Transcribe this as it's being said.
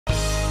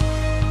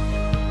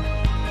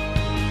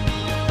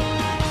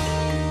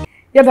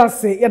Yada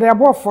say yada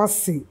abo for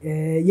say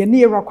ye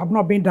ne era Kwabena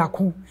Obeng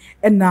Darko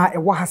na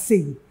ewo ha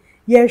sei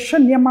ye hwe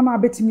niam na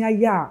betimi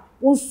aye a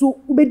wonso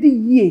ubedi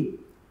yie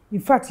in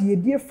fact ye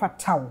die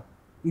fatal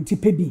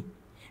ntipe bi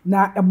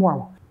na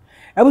emoa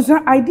ebuso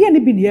idea ne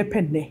bi ne ye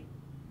penne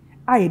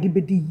a ye de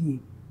bedi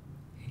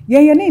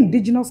yie ye ne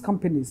indigenous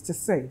companies to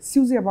say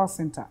Susie about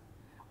center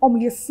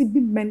ye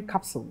CB men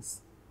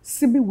capsules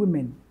CB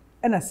women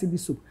and a CB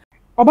soup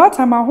about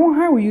time I hon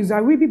how we use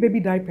a baby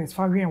diapers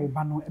for hwe wo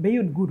ba no ebe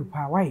ye good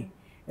pa why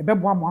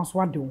ebebo am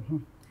anso ade wo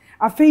ho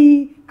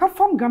afei ka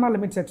from Ghana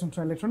Limited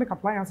to electronic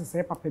appliances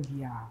say papa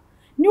bia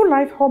new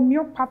life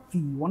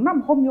homeopathy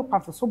wonam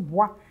homeopathy so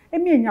boa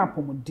emi anya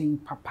apomodin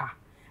papa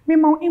me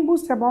ma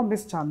imbustable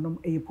mixture nom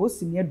e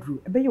post ni adru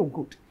ebe ye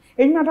good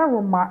enwada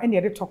roma ene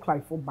ye de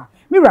TALKLIFE ba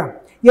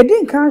mira ye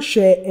din kan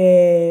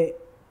hwe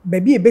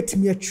baby e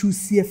betimi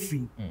achusi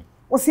afri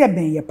wo se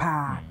ben ye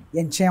pa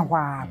ye nchen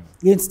hwa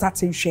ye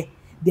starting hwe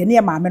de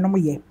ne maame nom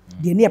ye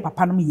de ne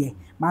papa nom ye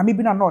maame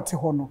bi na not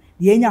ho no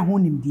de enya ho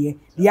nimde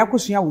de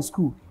yakosua wo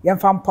school ye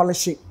mfa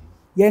polish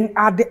ye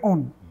add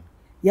on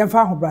ye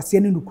mfa ho brase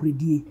ne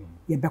nukuredie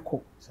ye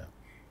beko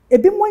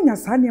ebi mo anya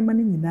sa ne ma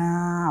ne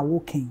nyina wo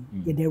ken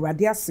ye de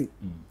awade ase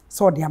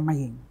so de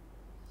amayen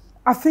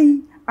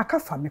afei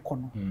akafa me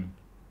kono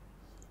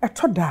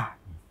etoda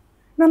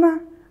nana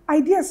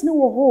ideas ne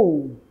wo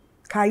ho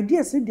ka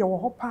ideas ne de wo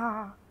ho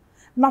pa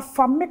na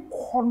fa me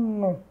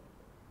kono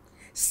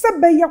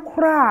sebe ye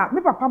kura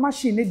me papa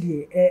machine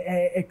de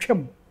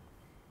etwem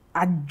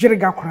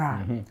adwirega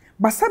kura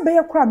ba sebe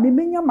ye kura me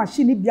menya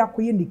machine bi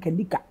akoye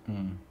nikanika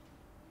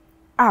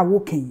a wo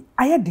ken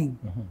ayedin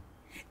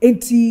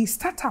enti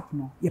startup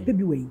no ye pe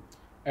bi we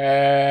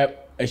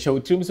e show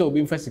trim so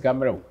obi mfa sika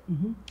mrew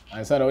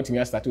ansa na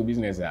otimi start a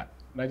business a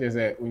na je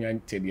say unya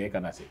tede e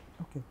kana say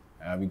okay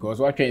because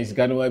what train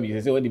sika no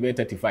be say what be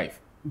 35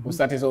 who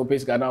started so pay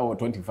sika now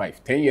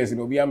 25 10 years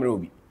no obi amrew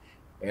bi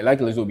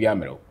likely so obi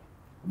amrew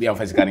obi am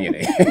fa sika ne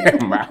ye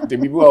ma the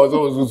people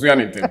also so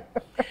anything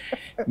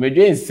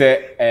medwen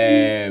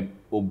say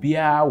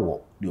obia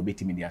wo de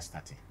obetimi dia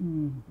start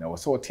na wo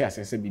so tia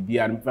say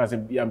bibia mfa say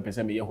bia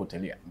mpese me ye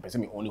hotelier mpese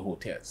me only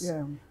hotels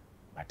yeah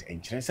but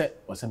enchese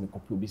wo say me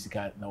copy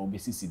obisika na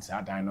obesi sit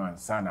sa dan no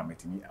ansa na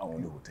metimi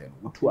only hotel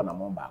utu na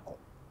mo ba ko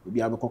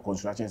obia be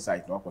construction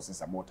site na ko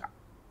sesa motor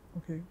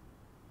okay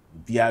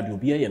bia do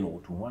bia ye no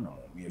utu ho na mo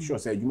me sure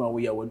say adwuma wo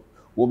ya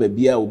wo ba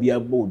bia obia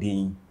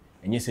bodin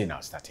enye say na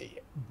start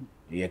here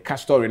ye ka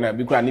story na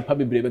bi kura nipa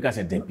bebre be ka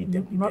say dempi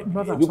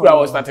bi kura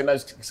was starting na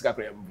sika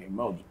kura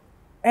modi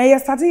you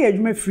started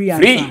your free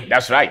answer. Free,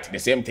 that's right. The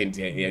same thing.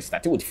 You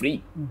started with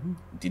free.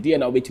 Today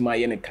now wait my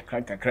yen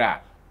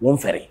kakra one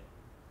ferry.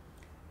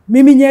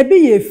 Mimi nya bi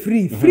ye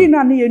free. Free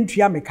na ne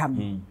yentua meka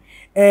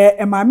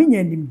no. Ma me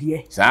nya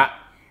nimdie. Sa.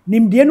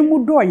 Nimdie no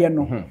mu do ye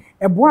no.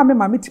 Eboa me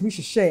ma metimi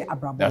hihye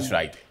abrabo. That's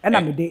right. Na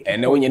me de.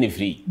 And now when you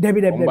free.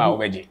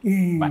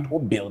 Debi. But we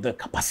build the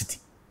capacity.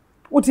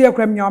 What ye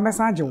kram nya o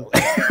message wo.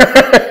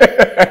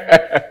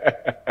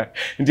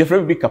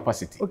 Different big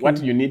capacity. Okay.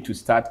 What you need to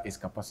start is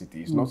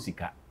capacity. It's not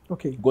sika.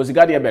 Okay. Go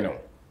sika dia beno.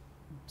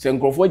 Se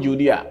nkrofo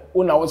Judia,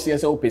 una wo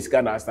se o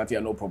pesika na start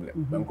ya no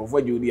problem.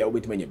 Nkrofo Judia wo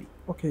betima nya bi.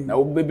 Okay. Na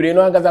wo bebre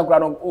no angaza kura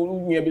no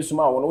nya bi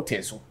suma wo no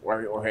teso.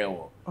 Wo he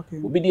wo.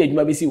 Okay. Obi di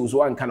adwuma bi si wo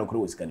so anka no kura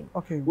wo sika nim.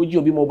 Okay. Wo ji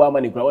obi mobile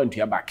money kura wo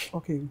ntua back.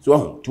 Okay.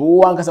 So to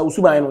angaza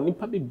usuban no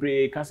nipa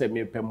bebre ka se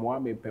me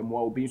pemoa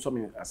obi so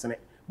me asene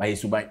ba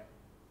yesuban.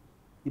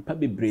 Nipa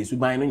bebre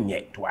suban no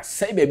nye to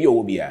asai ba bi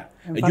o bia.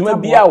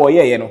 Adwuma bia wo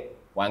ye no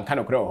wan kan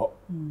okre ho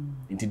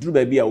nti duru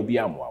ba bia obi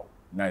amwa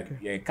na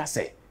ye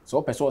kase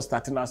so person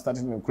starting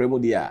no kremo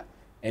dia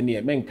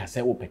ene men kase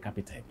wo pe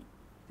capital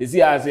bi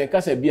ezi as ye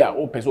kase bia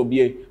wo person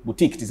obi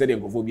boutique ti se de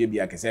nkofo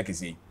bia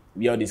kese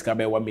bia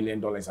discover $1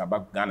 million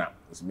about Ghana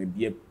so me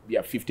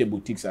bia 50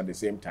 boutiques at the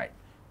same time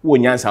wo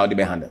nyansa how de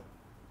be handle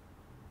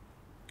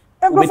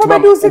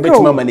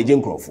betima manage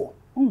nkofo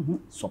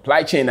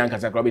supply chain and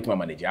kasa kro betima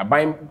manage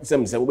aban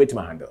sem se wo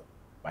betima handle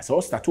but so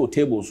start to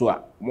table so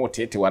a mo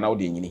tete wa na wo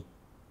de nyini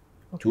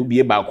to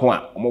be ba ko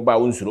a omo ba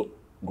wonsuro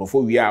ngofo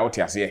wi a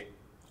wote ase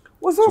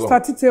wo so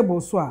start table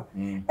so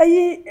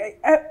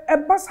a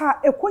basa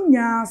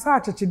ekonya sa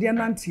achechede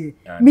nantie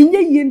menye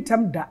yi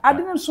ntam da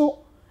ade no so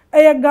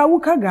ga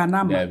wuka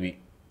Ghana ma dabi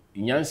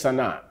nyansa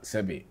na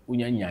sebe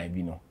unya nyan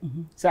bi no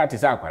sa ate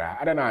sa akwara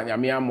ade na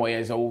nyame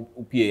amoye so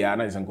upie ya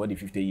na nsan ko di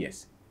 50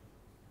 years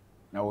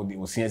na wo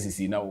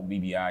CNCC na wo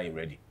bibia you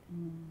ready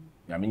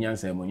nyame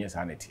nyansa mo nya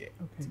sa na tie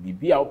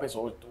bibia wo pese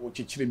wo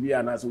chichire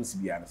bia na so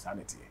sibia na sa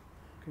na tie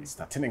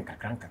starting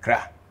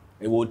kakra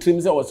e wo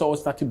trim se wo so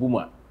start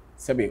boom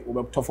sebe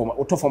wo to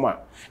forma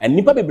and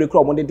nipa be break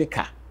mo de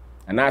ka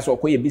ana so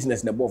koye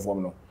business na both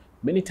form no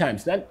many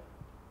times that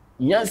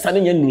nyansa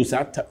ne nyan nuru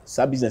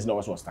sa business na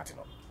was starting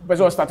no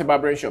person start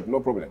barber shop no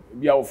problem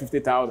bia wo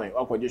 50,000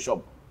 akwaje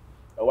shop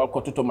wa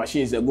kototo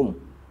machines agum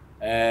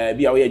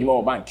bia wo ye adwuma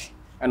wo bank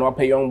and wa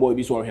pay young boy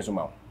bi so wo hweso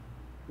ma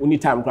uni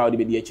time crowd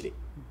be de akire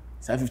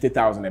sa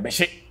 50,000 e be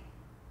hye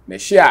na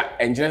hye a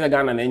engineer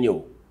Ghana na enye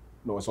o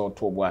no so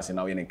to bo ase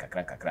na wo ye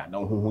kakra na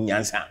huhu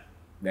nyansa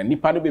na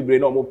nipa no bebre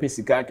na omo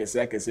pesika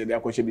akese de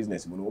akɔhye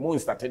business mu no omo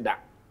started that.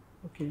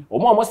 Okay.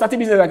 Omo start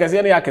business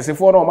akese na akese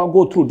for na omo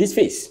go through this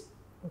phase.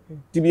 Okay.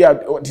 To be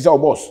our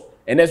boss.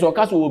 And then so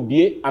case will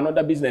be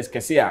another business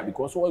kese ya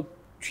because we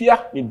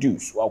tua ni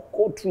dues we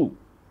go through.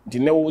 Nti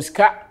na wo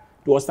sika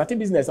to start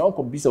business I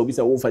ko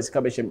bisa wo fa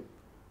sika be hye.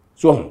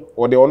 So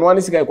or the ono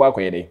ani sika kwa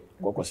akoye dey.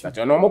 Go start.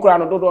 No omo kura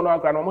no dodo no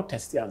akura no omo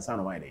test answer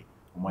no why dey.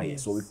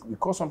 So we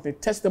call something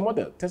test the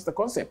model, test the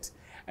concept.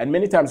 And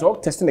many times all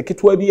testing the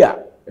kitwa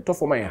bia a tough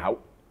for my how.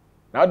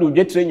 Now do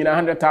get train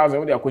 100,000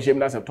 with your question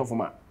that's a tough for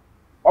my.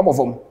 Of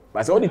them,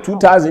 but only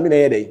 2,000 in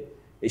a day.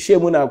 A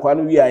shame when I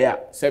can we are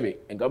seven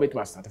and government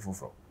must start from.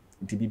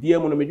 To be a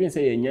monometric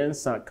say a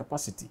yansa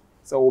capacity.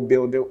 So we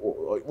build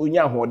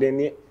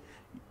the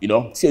you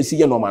know,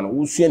 see no man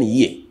who see any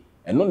year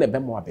and none of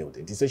them more build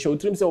it. It's a show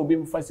trim so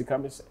be first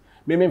cameras,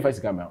 maybe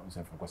first camera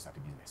for start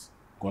business.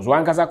 Because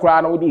one casa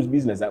crown will do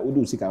business that will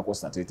do sick and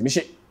start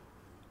it.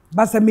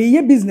 But some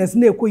ye business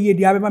ne ko ye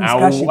di abema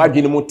discussion. I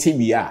will mo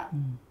tibia.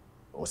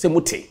 O se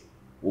mote.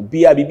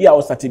 Obia bibia o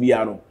start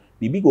bia no.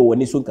 Bibi go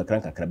woni so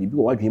kakra bibi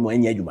go wadwe mo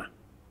anya adwuma.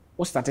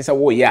 O start say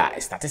wo ya,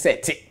 start say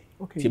te.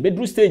 Okay. Ti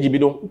bedru stage bi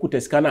no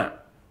ukuta sika na.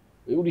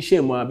 E wo di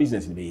share mo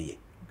business be ye.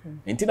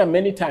 Okay. Until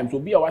many times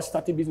obia wa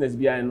start business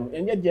bia no,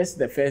 and just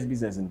the first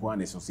business in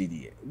Ghana succeed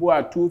here. Go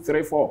are 2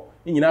 3 4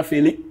 nyina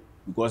fail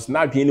because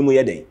na dwen ni mo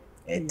ye dey.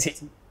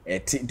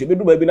 Ti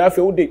bedru ba bi na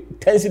fa wo dey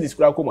tense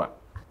discra koma.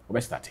 O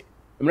be start.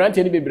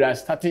 Mranti ni bebre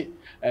start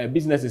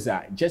businesses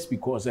are just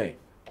because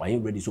why you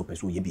ready so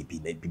person ye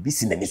bibi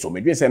sinani so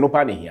medwe say no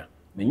pa ne hia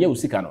na nya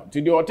usika no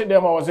ti de ote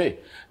dem I say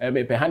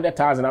me pay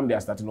 100,000 am dey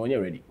start no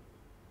nya ready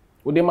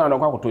wo de man no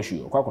kwa koto shoe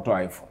kwa koto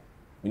iPhone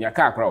unya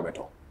car kra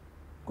obeto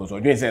because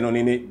odwe say no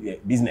ni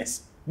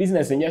business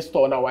nya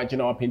store na wa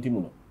gina wa penti mu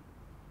no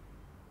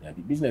ya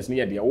business ni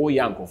ye de wo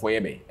yanko for ye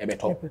be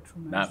ebeto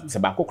na se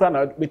ba kokra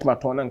na betima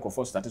ton na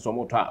nkofo start so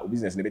mo to a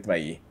business ne betima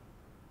ye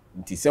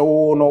nti se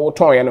wo no wo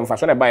ton ye no mfa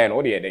so na buy no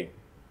wo de ye den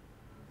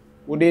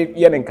wo de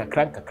ye nen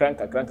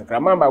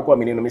kakran mamba ko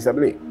amini no Mr.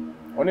 Blay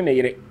one ne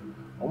yire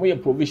omo ye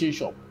provision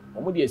shop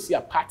omo de si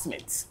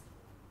apartment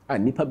a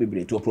nipa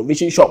bebre to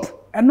provision shop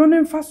eno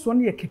ne mfa so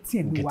ne ye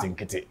kete ni wa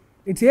kete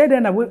iti ye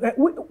den na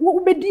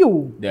wo bedi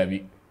o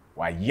David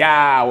wa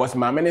ya was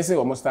my many say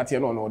omo start here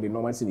no the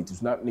normal city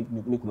na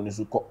ni kuno ni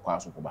so kwa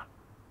so ko ba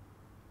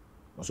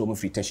so omo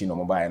fitation no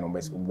mo buy no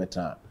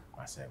better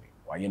kwa serve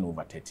wa ye no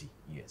over 30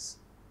 years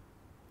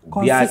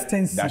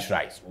consistency. That's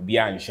right.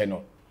 Obia and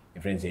Sheno.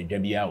 Your friends say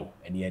Jabia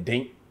and ye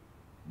den.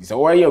 This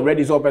why you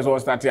ready so person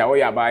start here. Oh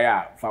ya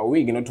buy for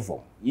we not to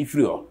form. If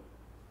you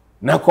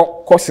na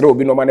cost will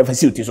be no man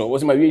facility. So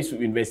what's my way to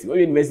invest? You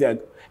invest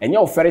and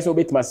your ferris will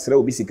be must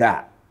will be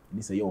sika.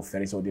 This is your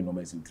ferris will be no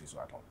facility so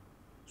at all.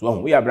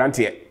 So we are brand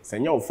here.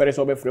 Send your ferris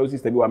will be free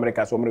system to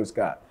America so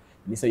America.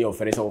 This is your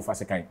ferris will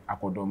fast kind.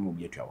 Akodom will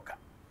be a travel.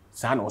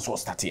 San also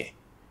start here.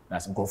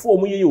 That's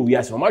conform you we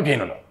are so much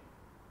no.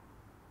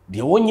 The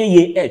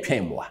onye ye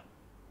twemwa.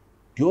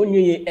 The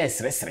onye ye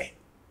sresre.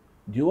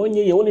 The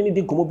onye ye only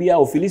need komo bia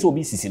o Phyllis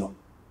obi sisi no.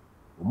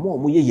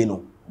 Omo ye no.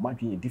 O ma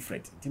dwen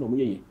different. Nti no mo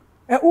ye.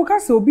 O ka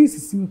se obi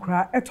sisi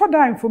nkra. E to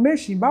da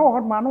information ba wo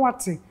hot ma no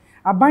wate.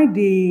 Aban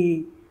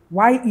de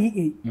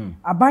YEA.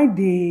 Aban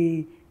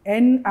de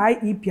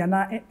NIEP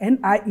ana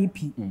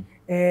NIEP.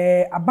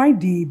 Aban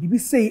de bibi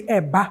say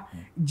eba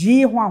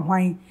G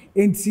hwan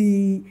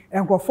enti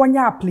enkrofo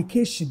nya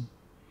application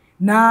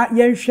na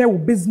yenhwe wo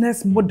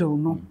business model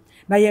no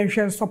na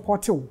yenhwe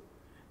support wo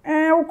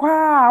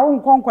ukwa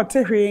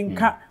unkonkote hwe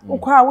nka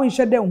ukwa wo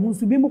nhye da hu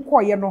so bi mu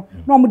koye no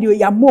na omo de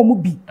ya mo mu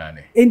bi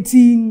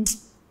enti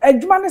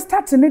adwuma ne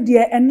start ne de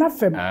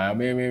enafem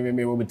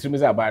me wo bitrim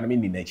za ba na me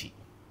ni nachi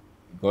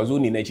because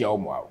oni nachi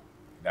omo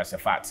that's a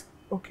fact.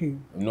 Okay.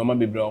 No man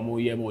be bra omo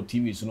ye mo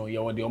TV so no ye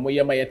wo de omo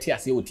ye ma ye te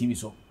ase o TV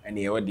so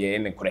ene ye wo de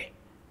ene kore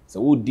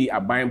so wo di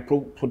aban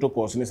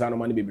protocols ne sa no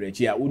man be bra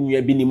chi a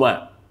onua bi ni mu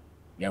a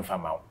ye mfa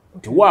ma wo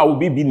nti wo a wo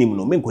bi nim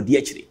no men kodi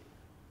akire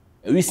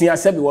ewisi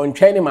asabi won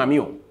twɛn ne mame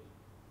o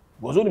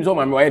gozo di so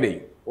mame wa ye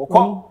dey wo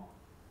kɔ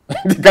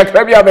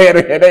kakra bi abayɛ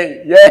no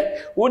dey ye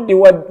wo di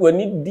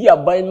wani di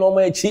aban no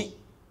ma achi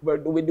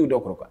do we di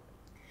dokoro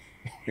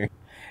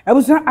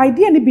abusa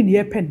idea ne bi ne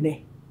ye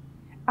penne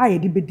a ye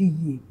di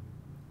bedi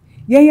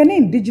yie ye ne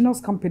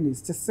indigenous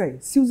companies to say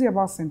Susie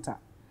About Center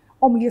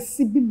ye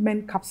CB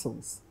men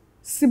capsules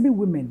CB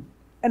women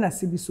and a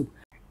CB soup.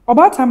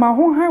 About time my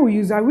home how we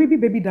use our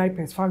baby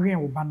diapers for hwe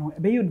wo ba no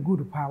e be you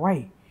good pa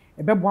why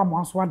e be boa mo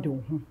anso ade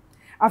wo ho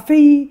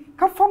afei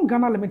ka from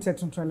Ghana Limited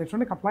to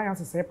electronic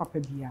appliances say papa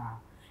bia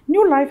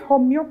New Life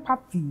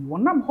Homeopathy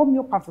wonam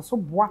homeopathy so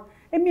boa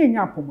e me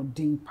anya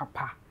apomodin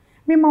papa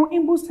me ma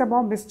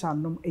imbustable mixture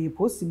nom e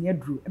post me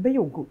adru e be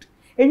you good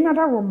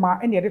enwada roma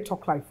e ne de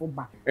talk life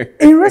oba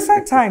in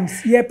recent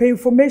times ye pay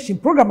information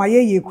program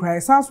ye cry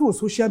sanso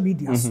social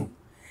media so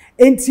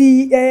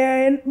enti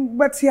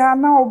but ya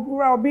na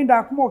Obeng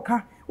Darko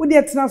moka we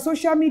dey tena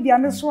social media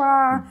ne so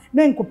a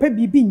na nkopa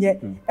bibi nye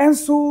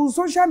enso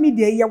social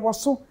media ye wo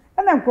so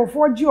na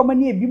nkofo gi o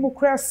mani ebi mo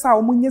kra sa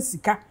o munya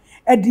sika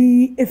e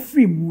di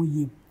efri mu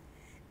yi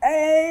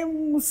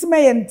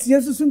Smeyent,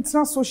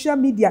 yes, social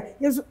media,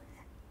 yes,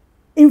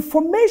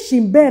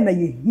 information ben na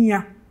ye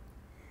here.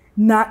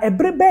 Na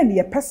every ben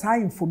ye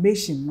pesa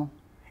information no.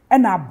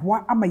 And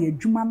aboa ama ye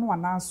dwuma no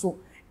anaso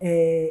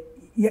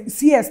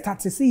see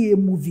start say ye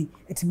movie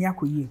etimi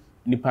akoye.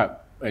 Nipa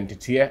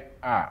entity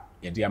a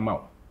ye de ama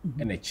wo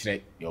na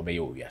kire ye obeye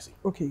owiase.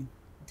 Okay.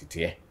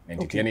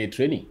 Entity na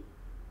training.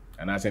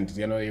 And as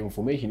entity no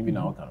information bi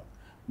na wo kan.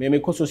 Me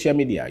ko social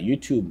media,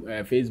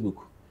 YouTube, Facebook.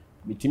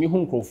 Mitimi hu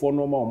nkrofo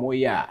no ma omo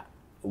ya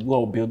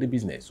obu build the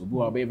business,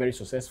 obu be very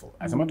successful.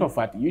 As a matter of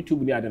fact,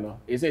 YouTube ni ade no,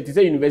 it's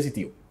a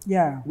university.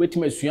 Yeah.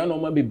 Wetima sua no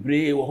ma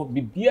bebre wo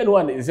bibia no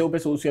one say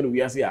opese wo sua no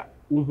wiase a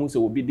unhu say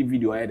obi di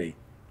video ayede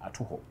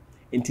ato ho.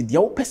 Enti dia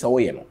wo pese wo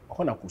ye no,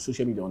 ho na ko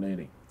social media on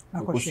ayede.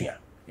 Ko sua.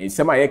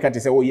 Ensema ye ka te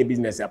say wo ye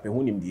business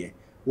apehu nim de.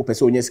 Wo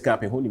pese onye sika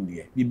apehu nim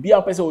de. Bibia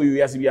wo pese wo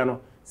wiase bia no,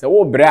 say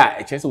wo bra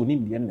e chese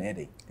onim de na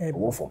ayede.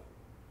 Wo fo.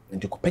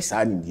 Nti ko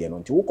pesa ni de no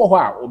nti wo ko ho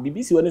a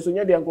obibisi woni so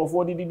nya de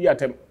nkrofo di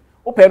atem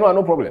wo pe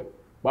no problem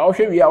ba wo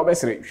hwe wi a wo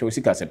besere hwe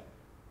osika sem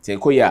se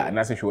ko ya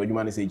na se hwe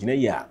adwuma ne se gina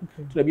ya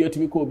to da bi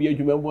otimi ko obi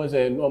adwuma mbo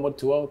se no mo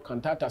to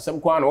contactor sem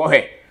kwa no wo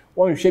hwe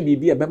won hwe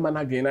bibi e be ma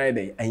na dwen na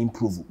ye I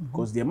improve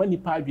because the money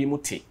pa adwen mo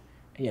te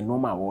e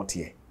normal wo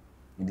te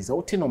ndi se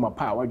wo te normal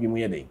pa wadwen mo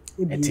ye den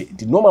ete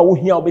the normal wo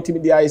hia wo betimi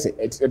di aye se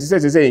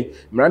ete se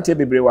mrante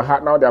bebre wa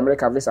ha na wo the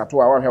America visa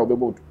to a wo hwe wo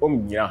bebo o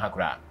nyira ha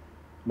kra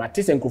ma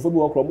te se nkrofo bi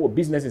wo kro mo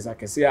businesses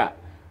akese a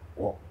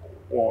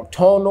or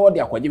turn all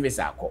the akwaje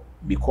visa akọ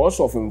because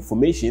of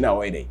information na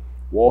wo dey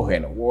wo hwe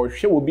no wo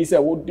hwe wo bi se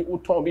wo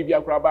turn bi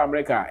akra ba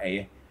America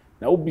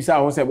na wo bi se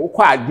ho se wo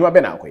kwa adwuma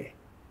be na akoye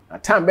na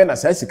time be na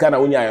sa sika na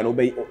wonya ya no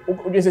be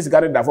odwe se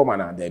sika da form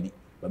na da bi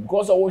but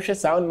because wo hwe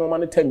sa no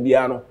man time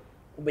bia no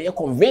wo be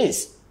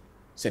convinced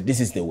say this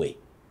is the way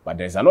but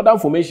there's another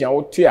information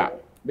wo to a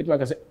bit ma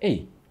ka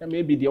say na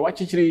maybe dia wa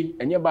chichiri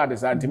enye bad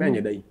sa ntime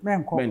enye dai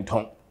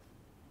menton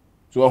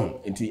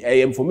so enti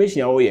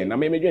information a wo ye na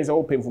me dwen say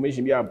wo pay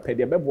information bi a pay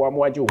de beboa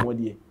mo age ho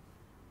die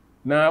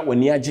na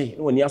wani age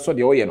na wani aso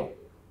de wo ye no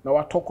na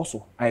wa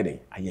tokoso ayede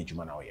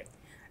ayadwuma na wo ye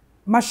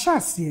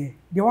mashase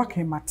de wa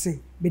kan mate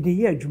be de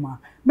ye adwuma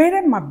me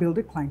dem ma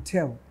build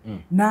clientele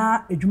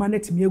na adwuma na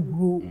timi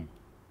aguro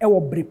e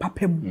wo bre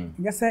papam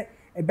nya say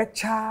e be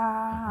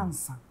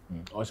chance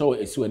also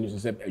esi wani so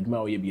say adwuma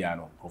wo ye bia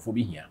no kofo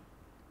bi hia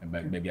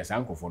be bia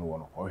san kofo no wo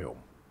no ko hwe o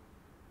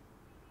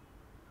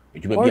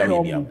adwuma bia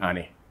ye bia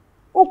ane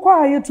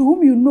Okwa to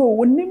whom you know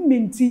wonim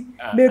menti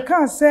me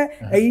can say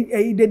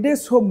the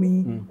days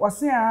home was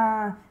say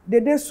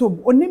the days home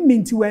onim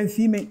menti wan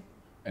fi me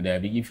and there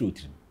be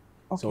fruit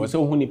so we say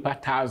hu ni pa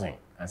 1000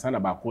 and san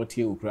about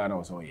 40 ukra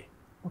na so ye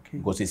okay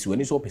because it's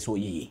when so person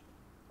ye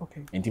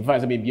okay and if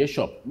say be a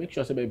shop make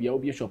sure say be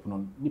a shop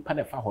no ni pa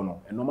na fa ho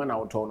no and no man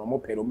out no mo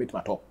pe no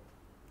metima to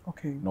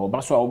okay no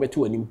ba so a wo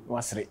betu anim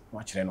wasere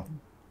wa kire no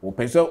wo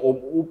pe so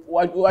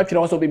wa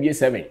kire so be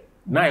 7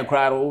 9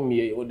 crowd o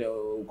me o de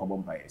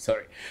Kwabompa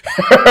sorry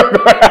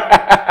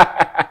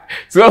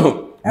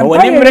so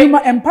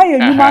empire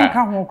human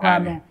kan ho kwa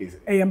no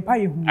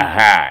empire hu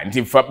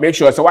nti make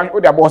sure so what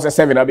the boss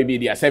 7 na be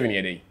there 7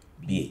 ye dey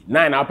be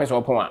 9 na person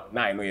opon a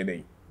 9 no ye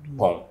dey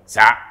pon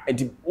sa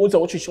nti once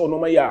what you show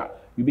no ya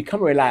you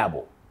become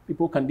reliable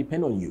people can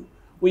depend on you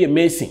we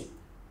amazing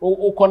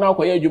o kona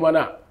akoye adwuma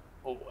na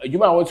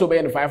adwuma won so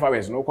be 5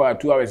 hours no kwa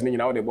 2 hours ni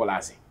nyina wo dey ball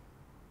ase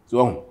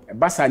so e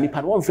basa ni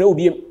pa won frɛ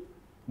obi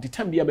the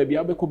time bia baby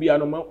abeko bia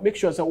no make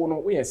sure say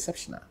wo we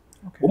exceptional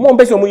o mo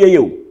mpese o mo yeye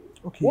o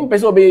wo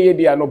mpese o be yeye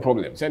dia no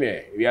problem say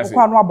ne we are say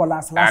kwa no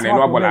abolas last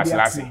no abolas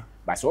last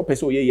but so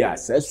pese o yeye a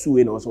sa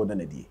suwe na o so da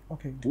na die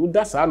okay ti wo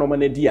da sa no ma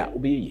na di a o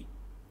be yeye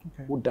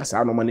okay wo da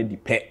sa no ma na di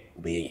pe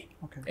o be yeye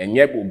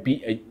enye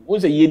obi wo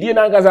say yedie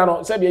na ngaza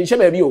no say bia nhye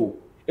ba bi o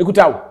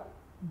ekuta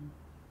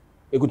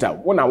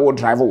wo na wo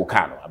drive wo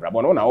car no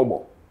abrabo no na wo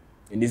bo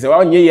ndi se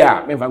wa nye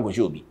ya me fa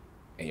nkohye obi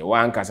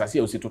wa nkasa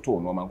se o si toto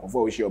no ma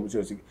nkofo o hye o mu se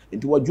o si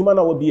enti wa dwuma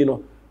na wo bie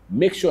no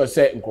make sure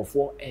say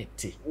nkofo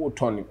ete wo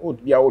ton o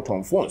bia wo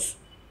ton phones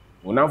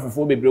wo na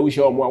fofo bebre wo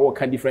hye o mu a wo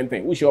ka different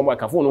thing wo hye o mu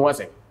ka phone ho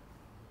ase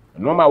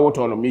no ma wo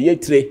ton no me ye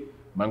tre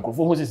ma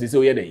nkofo ho se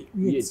o ye dai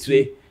ye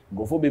tre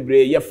nkofo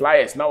bebre ye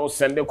flyers na wo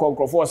send the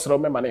nkofo osro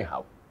me ma ne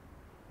how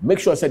make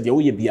sure say de wo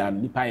ye bia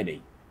ni pa ye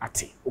dai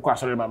ate wo kwa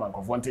soro ma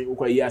nkofo nte wo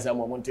kwa yi asa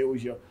mo nte wo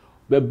hye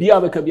ba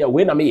bia be ka bia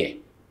we na me ye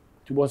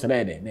to bo se na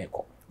ye dai na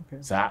ekọ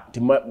so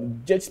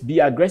just be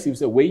aggressive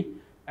say way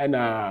and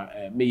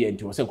me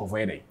into say nkofo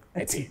ye dai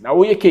ete na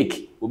wo ye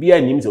cake obi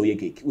anim say wo ye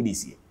cake wo di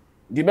sie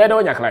di be da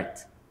onya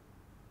client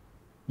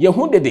ye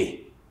hu dede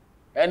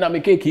na me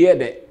cake ye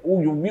de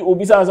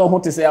obi sa ho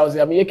te say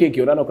say me ye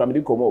cake o na kra me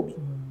di komo obi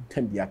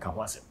tem bia ka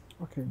ho asem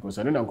okay because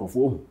no na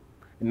nkofo hu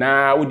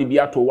na wo di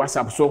bia to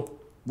WhatsApp so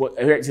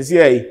se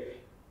se ai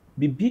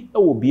bibi e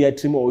wo bia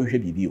trim o hwe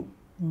bibi o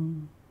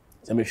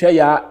se me hwe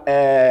ya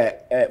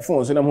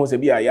phone so na mo se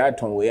bia ya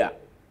ton we a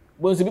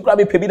bo se bi kra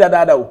be pebi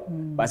dada o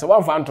ba se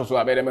wan fa nto so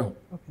abere me ho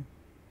okay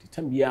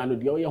tem bia no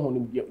de o ye ho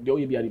de o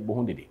ye bia bo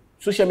ho dede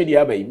social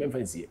media ba yi me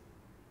fancy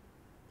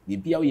ye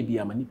bia o ye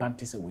bia ma ni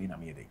pante se we na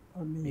me dey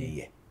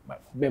ye ba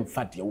be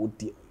mfa de o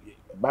di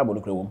Bible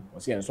no kro o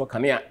se enso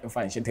kane a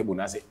mfa nhye table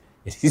na se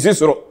sisi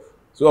soro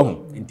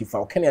so enti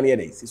fa kane na ye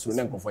dey sisi soro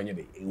na nkofo nye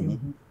dey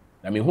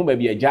na me hu ba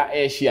bi agya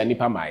e hye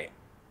nipa maaye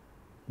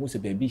mo se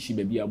ba bi hye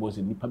ba bi abo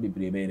se nipa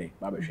bebre be dey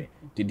ba behwe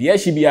te de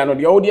hye bia no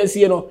de o de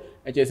asie no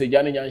e che se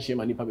gya ne nya hye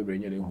ma nipa bebre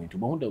nye dey hu enti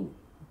bo hu dawo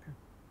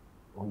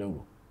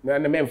dawo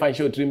na me mfa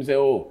hye otrim se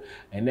o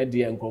ene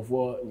de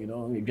nkofo you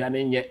know edwa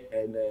ne nye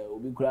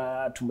obi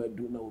kura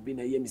tumadu na obi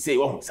na ye mi se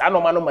o sa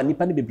no ma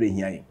nipa ne bebre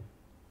hia yen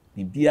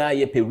bibia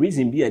ye pe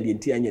reason bia de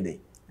enti anye dey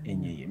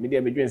enye me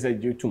de medwen se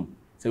jetum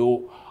se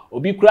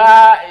obi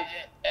kura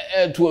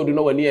to odu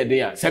no wani e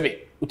den a sebe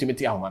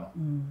utimeti ahoma no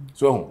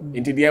so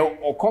enti de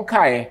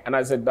okonkae and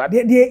I said that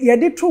ye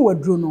de to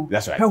wadro no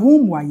pe hu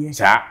mu aye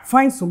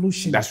find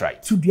solution that's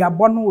right to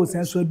duabo no o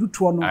senso adu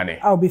to no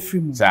a obi free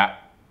mu sa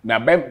na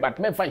but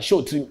me find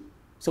show trim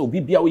so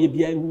obi bia wo ye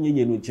bia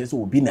nyenye no che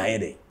so obi na ye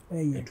dey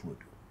to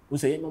odu wo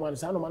say no man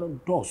sa no man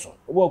doso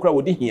obo kura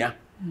wodi hia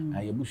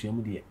aye busua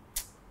mu de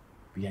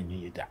bia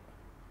nye da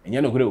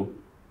enye no kure o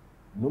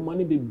no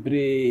man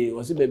bebre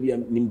o se ba bia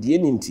nimdie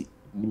ninti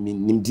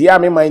nimdie a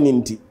me man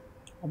ninti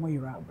omo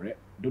yira obre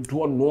do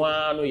to no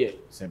ano ye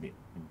sebe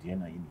nimdie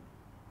na yini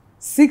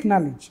seek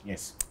knowledge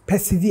yes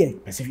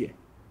persevere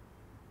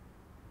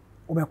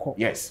obeko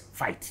yes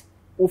fight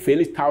o fail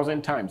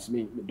 1,000 times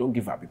don't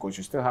give up because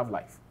you still have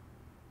life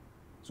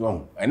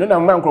so I know na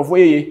man krofo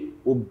ye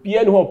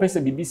obia ne ho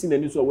pese bibisi na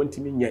ni so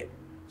wantimi nye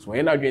so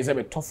ye na adwen se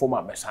be tofo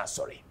ma be san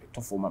sorry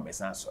tofo ma be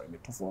san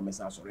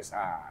sorry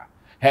sa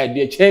hey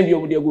de chain bi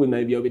omo de go na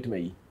bi obetima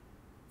yi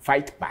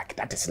fight back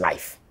that is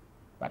life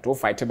but o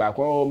fight back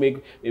o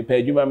make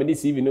pe adwuma me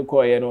this evening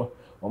call ye no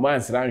o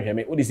man sra nhwe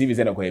me o this evening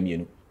se na call ye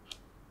mienu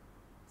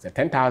se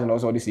 10,000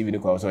 also this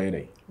evening call so ye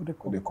dey o de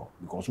call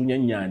because unya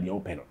nya de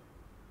open no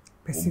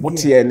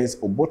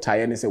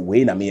obotaye ne se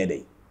we na me ye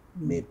dey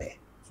me pe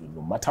so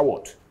no matter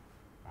what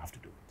I have to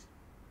do it.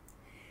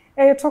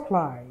 Hey, talk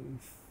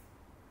life.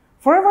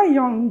 Forever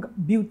Young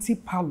Beauty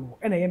Parlor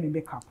and I am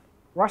makeup.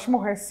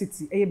 Rushmore Hair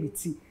City,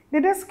 ABT.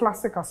 The desk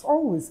classic as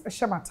always, a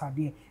shamata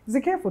dear.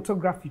 Zeke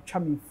photography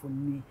charming for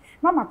me.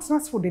 Mama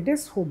transfer the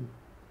desk home.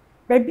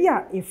 Baby,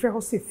 a fair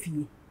house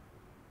fee.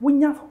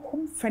 We have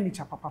home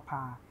furniture,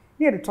 papa.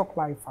 Near the talk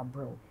life,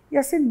 bro.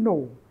 Yes, say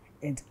no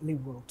and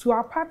live well. To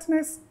our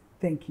partners,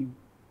 thank you.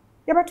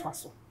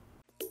 Yabatwaso.